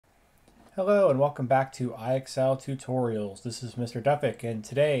Hello and welcome back to IXL tutorials. This is Mr. Duffick, and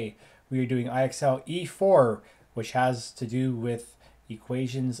today we are doing IXL E4, which has to do with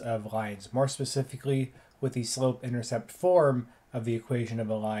equations of lines, more specifically with the slope-intercept form of the equation of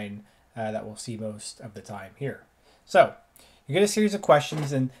a line that we'll see most of the time here. So you get a series of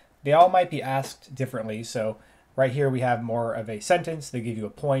questions and they all might be asked differently. So right here we have more of a sentence. They give you a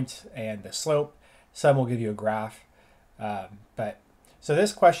point and the slope. Some will give you a graph, so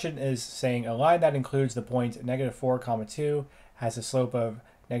this question is saying a line that includes the point -4, 2 has a slope of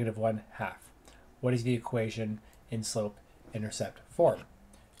 -1/2. What is the equation in slope-intercept form?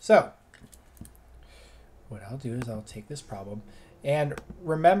 So what I'll do is I'll take this problem and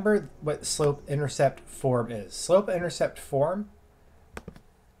remember what slope-intercept form is. Slope-intercept form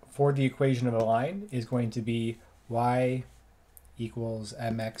for the equation of a line is going to be y equals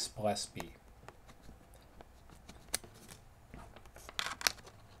mx plus b.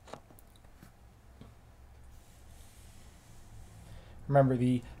 Remember,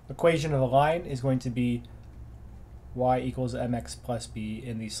 the equation of a line is going to be y equals mx plus b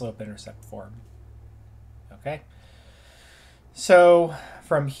in the slope-intercept form. Okay? So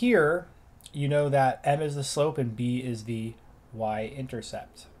from here, you know that m is the slope and b is the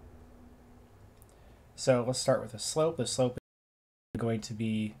y-intercept. So let's start with the slope. The slope is going to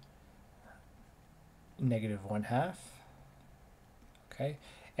be -1/2. Okay?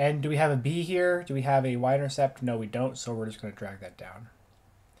 And do we have a b here? Do we have a y-intercept? No, we don't, so we're just going to drag that down.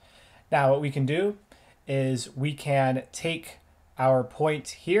 Now what we can do is we can take our point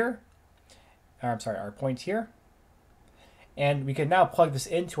here, our point here, and we can now plug this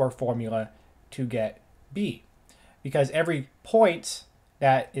into our formula to get b. Because every point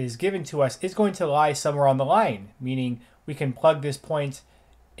that is given to us is going to lie somewhere on the line, meaning we can plug this point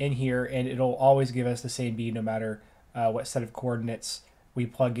in here and it'll always give us the same b no matter what set of coordinates we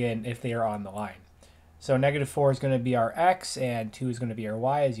plug in if they are on the line. So -4 is going to be our x and 2 is going to be our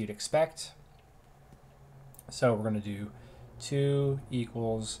y, as you'd expect. So we're going to do 2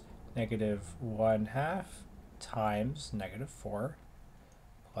 equals -1/2 times -4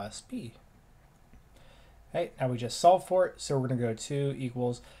 plus b. Okay, now we just solve for it. So we're going to go 2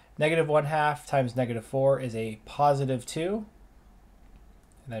 equals -1/2 times -4 is a +2,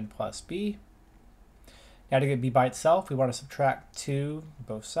 and then plus b. Now to get b by itself, we want to subtract 2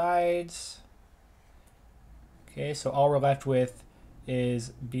 both sides. Okay, so all we're left with is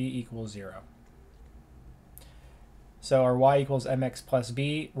b equals 0. So our y equals mx plus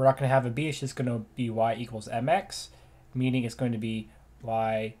b, we're not going to have a b, it's just going to be y equals mx, meaning it's going to be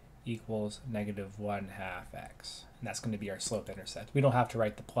y equals -1/2 x. And that's going to be our slope-intercept. We don't have to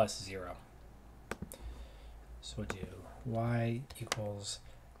write the +0. So we'll do y equals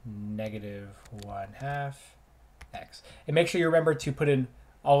 -1/2 x. And make sure you remember to put in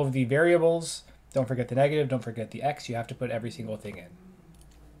all of the variables. Don't forget the negative, don't forget the x. You have to put every single thing in.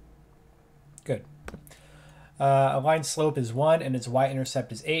 Good. A line's slope is 1 and its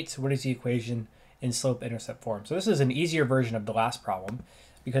y-intercept is 8. So what is the equation in slope-intercept form? So this is an easier version of the last problem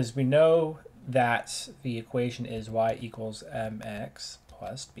because we know that the equation is y equals mx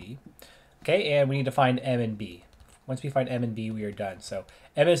plus b. Okay, and we need to find m and b. Once we find m and b, we are done. So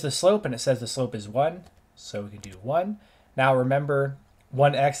m is the slope, and it says the slope is 1. So we can do 1. Now remember,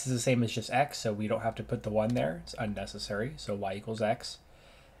 1x is the same as just x, so we don't have to put the 1 there. It's unnecessary. So y equals x.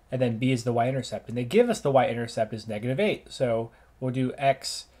 And then b is the y-intercept. And they give us the y-intercept is -8. So we'll do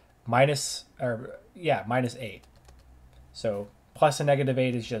x minus 8. So plus a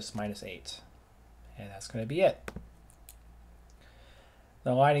 -8 is just -8. And that's going to be it.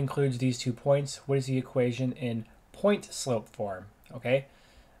 The line includes these 2 points. What is the equation in point slope form? Okay,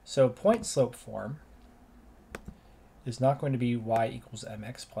 so point slope form is not going to be y equals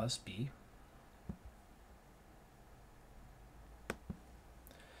mx plus b.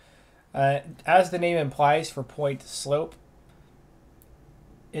 As the name implies for point slope,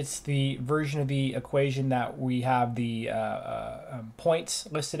 it's the version of the equation that we have the points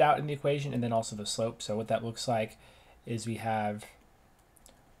listed out in the equation and then also the slope. So what that looks like is we have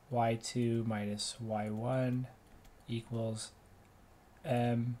y2 minus y1 equals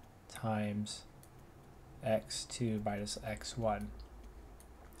m times x2 minus x1.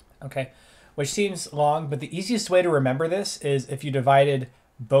 Okay, which seems long, but the easiest way to remember this is if you divided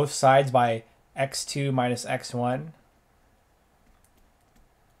both sides by x2 minus x1,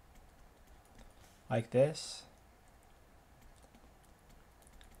 like this.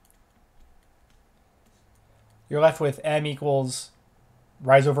 You're left with m equals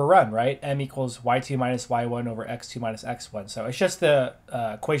rise over run, right? M equals y2 minus y1 over x2 minus x1. So it's just the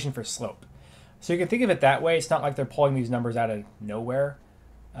equation for slope. So you can think of it that way. It's not like they're pulling these numbers out of nowhere.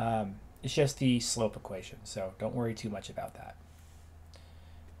 It's just the slope equation, so don't worry too much about that.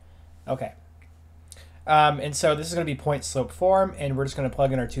 Okay. And so this is going to be point slope form, and we're just going to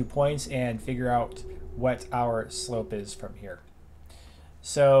plug in our 2 points and figure out what our slope is from here.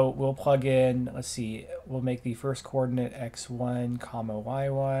 So we'll plug in, let's see, we'll make the first coordinate x1 comma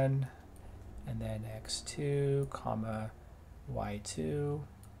y1, and then x2 comma y2.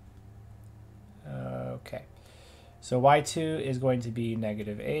 Okay, so y2 is going to be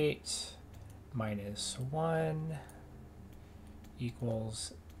 -8 minus 1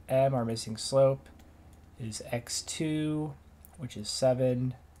 equals m, our missing slope, is x2, which is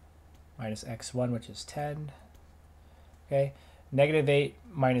 7, minus x1, which is 10. Okay, -8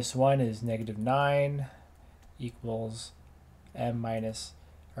 minus 1 is -9 equals m minus,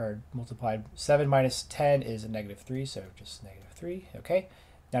 or multiplied, 7 minus 10 is a -3, so just -3. Okay,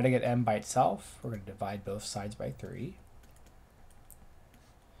 now to get m by itself, we're going to divide both sides by 3.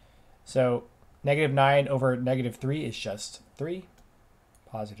 So -9 over -3 is just 3,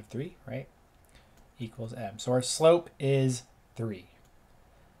 positive 3, right? Equals m. So our slope is 3.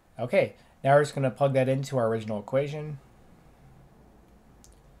 Okay, now we're just going to plug that into our original equation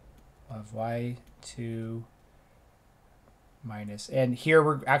of y2 minus, and here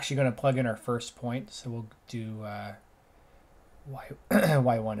we're actually going to plug in our first point, so we'll do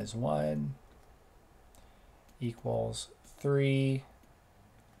y1 is 1 equals 3,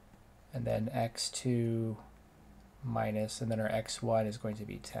 and then x2 minus, and then our x1 is going to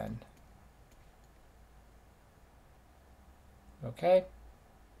be 10. Okay,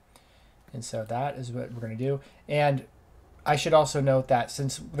 and so that is what we're going to do. And I should also note that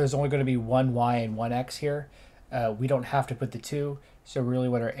since there's only going to be one y and one x here, we don't have to put the 2. So really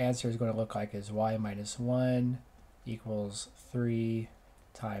what our answer is going to look like is y minus 1 equals 3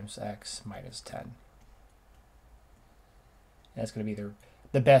 times x minus 10. And that's going to be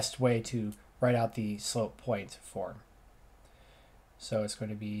the best way to write out the slope point form. So it's going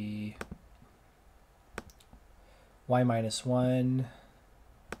to be y minus 1,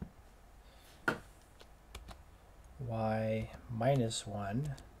 y minus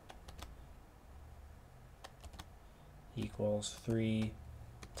 1 equals 3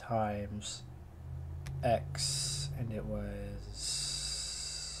 times x, and it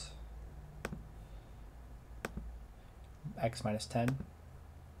was x minus 10.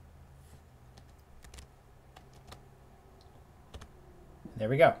 There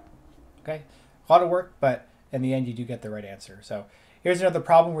we go. Okay, a lot of work, but in the end you do get the right answer. So here's another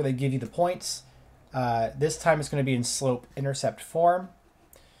problem where they give you the points. This time it's going to be in slope-intercept form.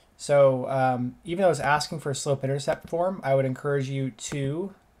 So even though it's asking for a slope-intercept form, I would encourage you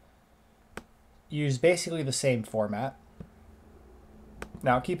to use basically the same format.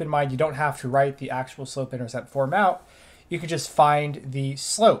 Now keep in mind you don't have to write the actual slope-intercept form out. You can just find the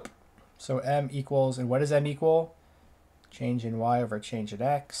slope. So m equals, and what does m equal? Change in y over change in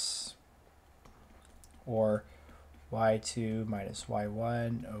x, or y2 minus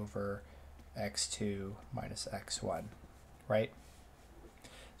y1 over x2 minus x1, right?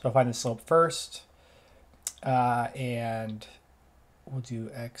 So I'll find the slope first, and we'll do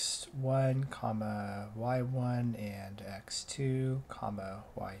x1 comma y1 and x2 comma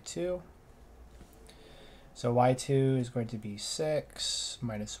y2. So y2 is going to be 6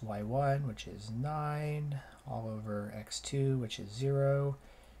 minus y1, which is 9, all over x2, which is 0,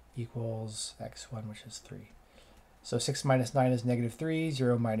 equals x1, which is 3. So 6 minus 9 is -3,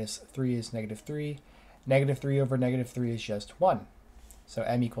 0 minus 3 is -3. -3 over -3 is just 1. So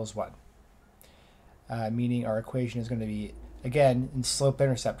m equals 1. Meaning our equation is going to be, again, in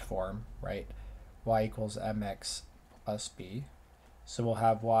slope-intercept form, right? Y equals mx plus b. So we'll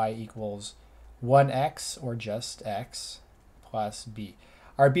have y equals 1x, or just x, plus b.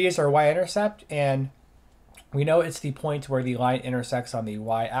 Our b is our y-intercept, and we know it's the point where the line intersects on the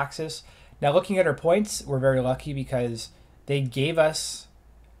y-axis. Now looking at our points, we're very lucky because they gave us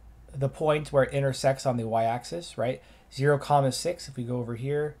the point where it intersects on the y-axis, right? 0, 6, if we go over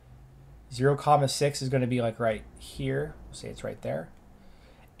here, 0, 6 is going to be like right here. We'll say it's right there.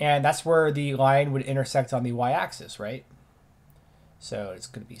 And that's where the line would intersect on the y-axis, right? So it's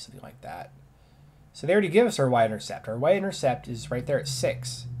going to be something like that. So they already give us our y-intercept. Our y-intercept is right there at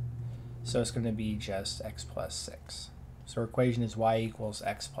 6. So it's going to be just x plus 6. So our equation is y equals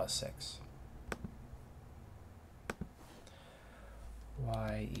x plus 6.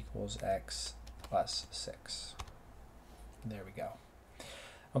 Y equals x plus 6. There we go.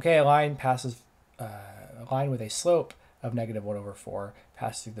 Okay, a line with a slope of -1/4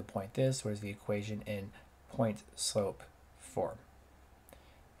 passes through the point this. What is the equation in point slope form?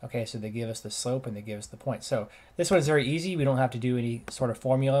 Okay, so they give us the slope and they give us the point. So this one is very easy. We don't have to do any sort of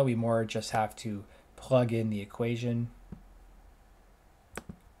formula. We more just have to plug in the equation.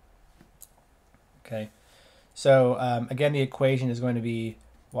 Okay, so again, the equation is going to be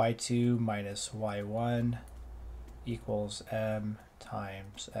y2 minus y1 equals m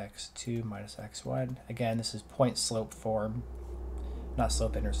times x2 minus x1. Again, this is point slope form, not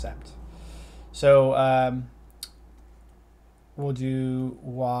slope intercept. So we'll do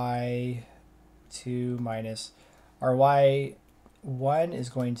y2 minus, our y1 is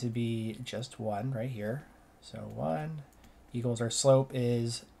going to be just 1 right here. So 1 equals, our slope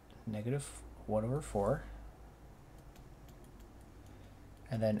is negative 1 over 4.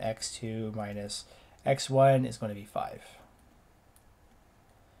 And then x2 minus x1 is going to be 5.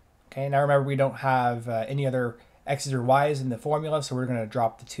 Okay, now remember we don't have any other x's or y's in the formula, so we're going to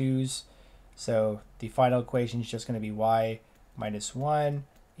drop the 2's. So the final equation is just going to be y minus 1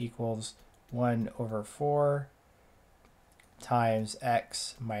 equals 1 over 4 times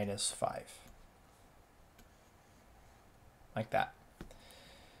x minus 5. Like that.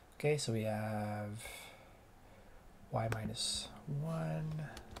 Okay, so we have y minus 1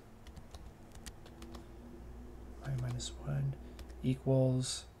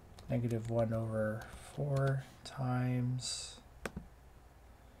 equals negative 1 over 4 times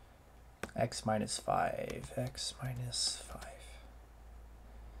x minus 5.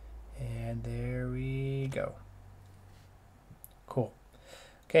 And there we go. Cool.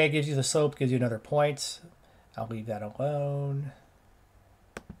 Okay, it gives you the slope, gives you another point. I'll leave that alone.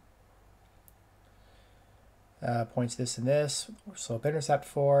 Points this and this, slope intercept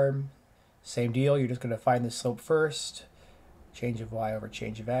form. Same deal, you're just going to find the slope first. Change of y over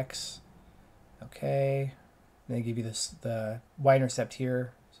change of x. Okay. Then they give you this, the y-intercept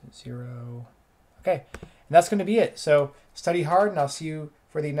here, so 0. Okay, and that's going to be it. So study hard, and I'll see you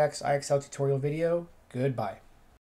for the next IXL tutorial video. Goodbye.